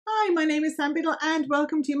Hi, my name is Biddle and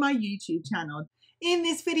welcome to my YouTube channel. In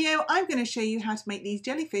this video, I'm going to show you how to make these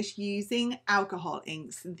jellyfish using alcohol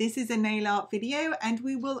inks. This is a nail art video and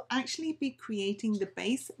we will actually be creating the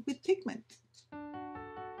base with pigment.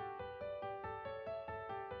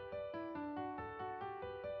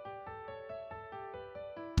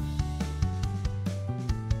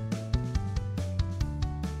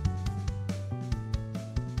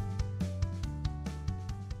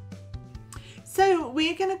 So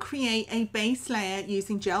we're going to create a base layer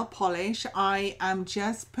using gel polish. I am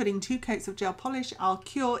just putting 2 coats of gel polish. I'll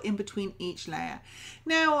cure in between each layer.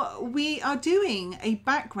 Now we are doing a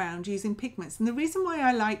background using pigments, and the reason why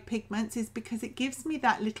I like pigments is because it gives me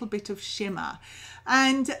that little bit of shimmer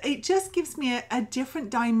and it just gives me a different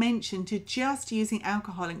dimension to just using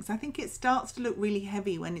alcohol inks. I think it starts to look really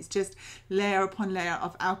heavy when it's just layer upon layer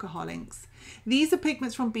of alcohol inks. These are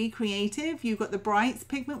pigments from Be Creative. You've got the Brights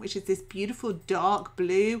pigment, which is this beautiful dark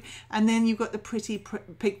blue, and then you've got the pretty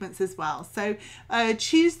pigments as well. So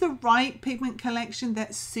choose the right pigment collection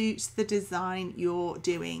that suits the design you're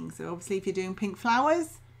doing. So obviously if you're doing pink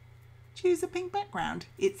flowers, choose a pink background.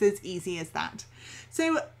 It's as easy as that.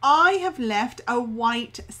 So I have left a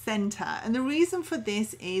white center, and the reason for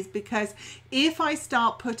this is because if I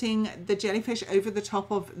start putting the jellyfish over the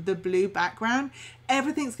top of the blue background,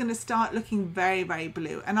 everything's going to start looking very, very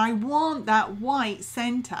blue, and I want that white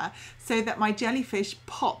center so that my jellyfish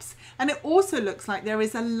pops, and it also looks like there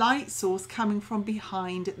is a light source coming from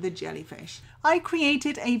behind the jellyfish. I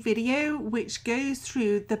created a video which goes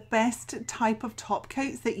through the best type of top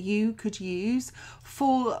coats that you could use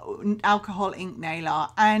for alcohol ink nail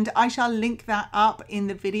art, and I shall link that up in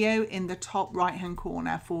the video in the top right hand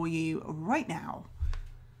corner for you right now.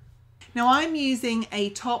 Now I'm using a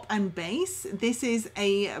top and base. This is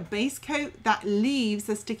a base coat that leaves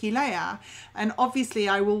a sticky layer, and obviously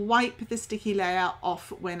I will wipe the sticky layer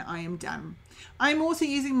off when I am done. I'm also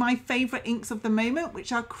using my favorite inks of the moment,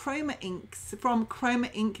 which are Chroma inks from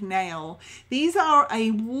Chroma Ink Nail. These are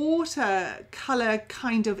a watercolor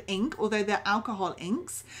kind of ink, although they're alcohol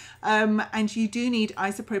inks, and you do need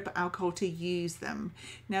isopropyl alcohol to use them.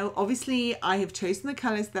 Now obviously I have chosen the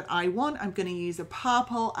colors that I want. I'm going to use a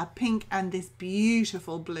purple, a pink, and this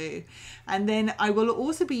beautiful blue, and then I will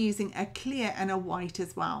also be using a clear and a white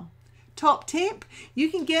as well. Top tip, you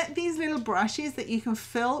can get these little brushes that you can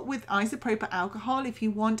fill with isopropyl alcohol if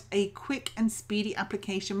you want a quick and speedy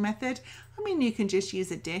application method. I mean, you can just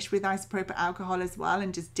use a dish with isopropyl alcohol as well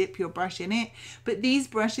and just dip your brush in it, but these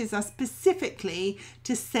brushes are specifically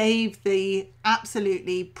to save the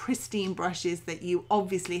absolutely pristine brushes that you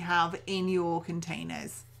obviously have in your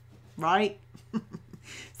containers, right?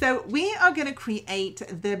 So we are going to create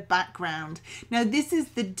the background. Now this is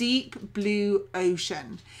the deep blue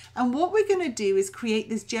ocean, and what we're going to do is create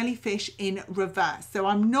this jellyfish in reverse. So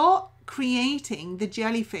I'm not creating the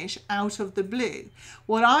jellyfish out of the blue.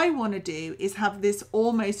 What I want to do is have this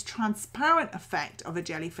almost transparent effect of a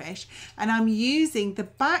jellyfish, and I'm using the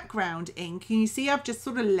background ink. Can you see I've just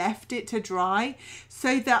sort of left it to dry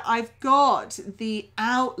so that I've got the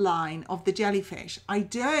outline of the jellyfish. I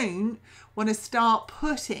don't want to start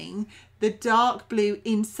putting the dark blue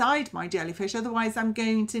inside my jellyfish, otherwise I'm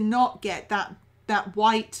going to not get that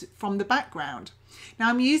white from the background. Now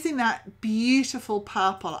I'm using that beautiful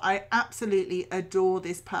purple. I absolutely adore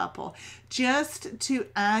this purple, just to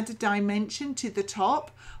add dimension to the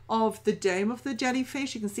top of the dome of the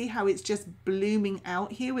jellyfish. You can see how it's just blooming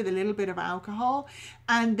out here with a little bit of alcohol,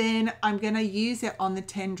 and then I'm going to use it on the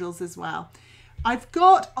tendrils as well. I've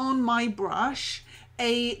got on my brush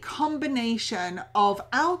a combination of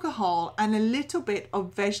alcohol and a little bit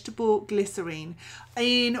of vegetable glycerine.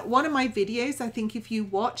 In one of my videos, I think if you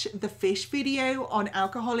watch the fish video on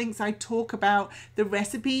alcohol inks, I talk about the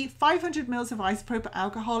recipe: 500 mils of isopropyl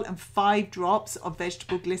alcohol and 5 drops of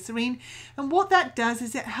vegetable glycerine. And what that does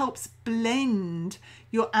is it helps blend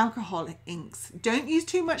your alcohol inks. Don't use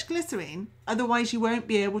too much glycerine, otherwise you won't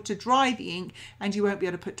be able to dry the ink and you won't be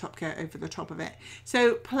able to put top coat over the top of it.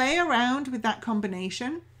 So play around with that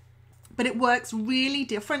combination, but it works really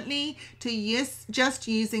differently to just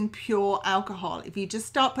using pure alcohol. If you just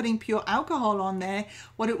start putting pure alcohol on there,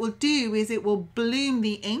 what it will do is it will bloom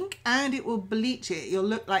the ink and it will bleach it. You'll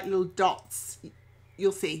look like little dots.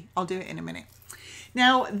 You'll see. I'll do it in a minute.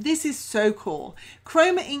 Now this is so cool.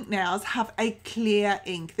 Chroma Ink Nails have a clear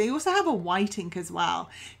ink. They also have a white ink as well.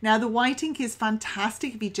 Now the white ink is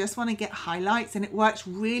fantastic if you just want to get highlights, and it works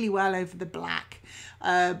really well over the black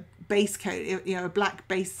base coat, you know, a black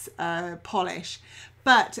base polish.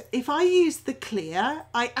 But if I use the clear,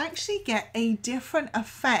 I actually get a different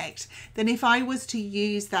effect than if I was to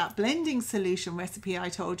use that blending solution recipe I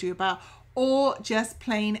told you about, or just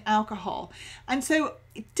plain alcohol. And so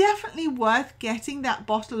definitely worth getting that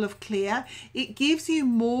bottle of clear. It gives you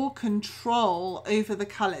more control over the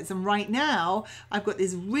colors. And right now I've got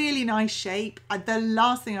this really nice shape. The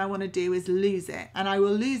last thing I want to do is lose it, and I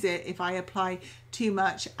will lose it if I apply too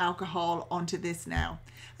much alcohol onto this now.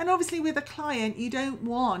 And obviously with a client, you don't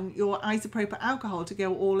want your isopropyl alcohol to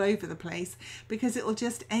go all over the place, because it will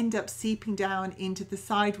just end up seeping down into the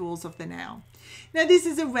sidewalls of the nail. Now this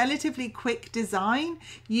is a relatively quick design.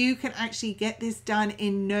 You can actually get this done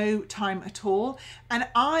in no time at all. And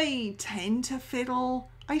I tend to fiddle.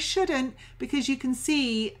 I shouldn't, because you can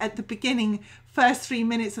see at the beginning, first 3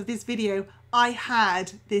 minutes of this video, I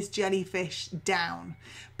had this jellyfish down.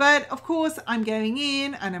 But of course I'm going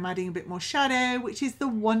in and I'm adding a bit more shadow, which is the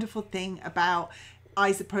wonderful thing about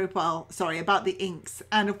about the inks,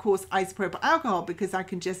 and of course isopropyl alcohol, because I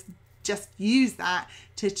can just use that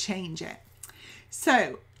to change it.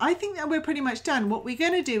 So I think that we're pretty much done. What we're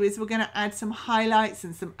going to do is we're going to add some highlights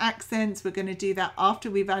and some accents. We're going to do that after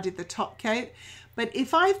we've added the top coat. But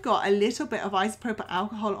if I've got a little bit of isopropyl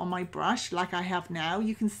alcohol on my brush like I have now,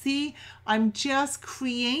 you can see I'm just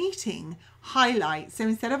creating highlights. So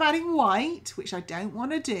instead of adding white, which I don't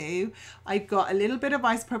want to do, I've got a little bit of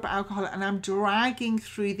isopropyl alcohol and I'm dragging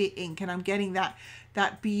through the ink, and I'm getting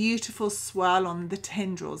that beautiful swirl on the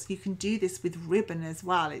tendrils. You can do this with ribbon as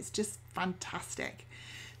well. It's just fantastic.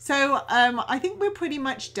 So I think we're pretty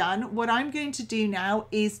much done. What I'm going to do now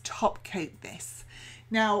is top coat this.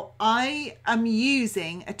 Now I am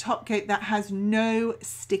using a top coat that has no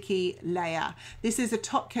sticky layer. This is a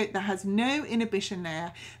top coat that has no inhibition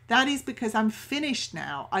layer. That is because I'm finished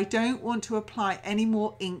now. I don't want to apply any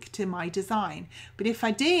more ink to my design. But if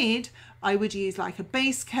I did, I would use like a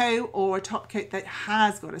base coat or a top coat that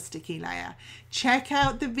has got a sticky layer. Check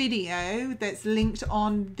out the video that's linked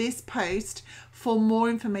on this post for more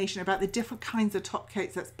information about the different kinds of top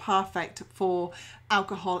coats that's perfect for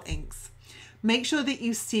alcohol inks. Make sure that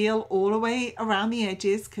you seal all the way around the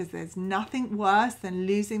edges, because there's nothing worse than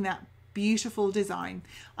losing that beautiful design.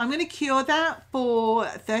 I'm going to cure that for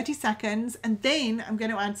 30 seconds and then I'm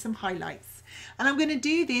going to add some highlights. And I'm going to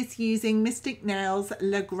do this using Mystic Nails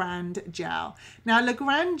Le Grand Gel. Now Le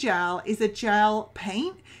Grand Gel is a gel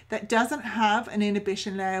paint that doesn't have an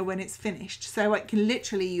inhibition layer when it's finished. So it can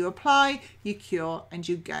literally, you apply, you cure, and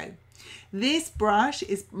you go. This brush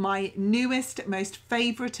is my newest, most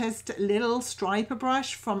favoritist little striper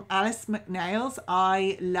brush from Alice McNails.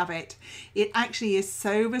 I love it. It actually is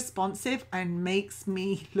so responsive and makes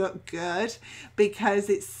me look good because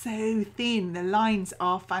it's so thin. The lines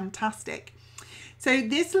are fantastic. So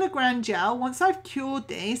this Le Grand Gel, once I've cured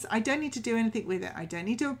this, I don't need to do anything with it. I don't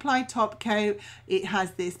need to apply top coat. It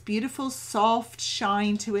has this beautiful soft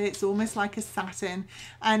shine to it. It's almost like a satin,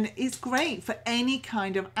 and it's great for any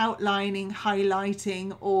kind of outlining,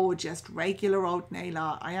 highlighting, or just regular old nail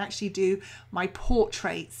art. I actually do my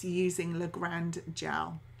portraits using Le Grand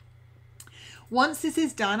Gel. Once this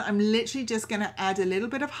is done, I'm literally just going to add a little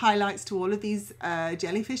bit of highlights to all of these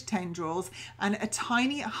jellyfish tendrils and a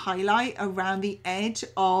tiny highlight around the edge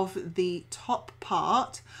of the top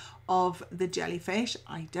part of the jellyfish.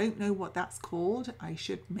 I don't know what that's called. I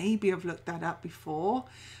should maybe have looked that up before.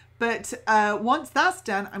 But once that's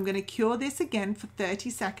done, I'm going to cure this again for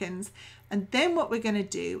 30 seconds. And then what we're going to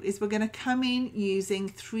do is we're going to come in using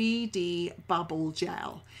 3D Bubble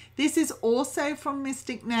Gel. This is also from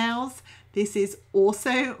Mystic Nails. This is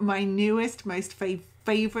also my newest, most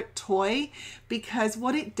favorite toy, because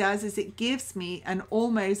what it does is it gives me an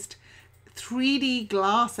almost 3D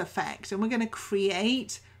glass effect, and we're going to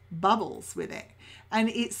create bubbles with it. And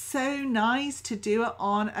it's so nice to do it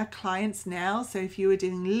on a client's nail. So if you were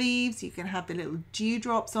doing leaves, you can have the little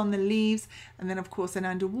dewdrops on the leaves. And then of course an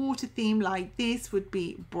underwater theme like this would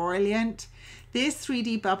be brilliant. This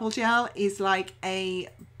 3D Bubble Gel is like a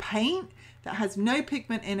paint that has no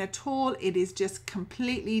pigment in at all. It is just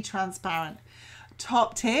completely transparent.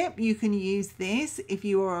 Top tip, you can use this if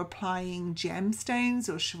you are applying gemstones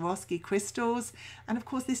or Swarovski crystals. And of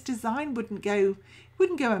course this design wouldn't go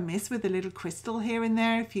amiss with a little crystal here and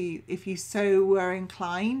there if you so were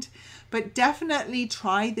inclined. But definitely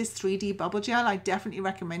try this 3D Bubble Gel. I definitely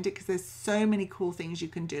recommend it because there's so many cool things you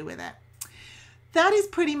can do with it. That is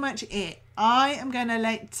pretty much it. I am going to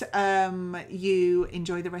let you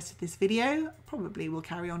enjoy the rest of this video. Probably will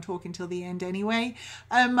carry on talking till the end anyway.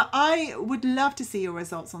 I would love to see your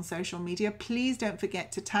results on social media. Please don't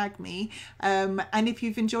forget to tag me. And if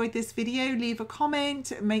you've enjoyed this video, leave a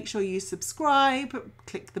comment. Make sure you subscribe,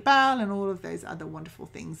 click the bell, and all of those other wonderful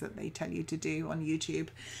things that they tell you to do on YouTube.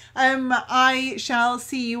 I shall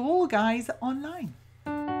see you all guys online.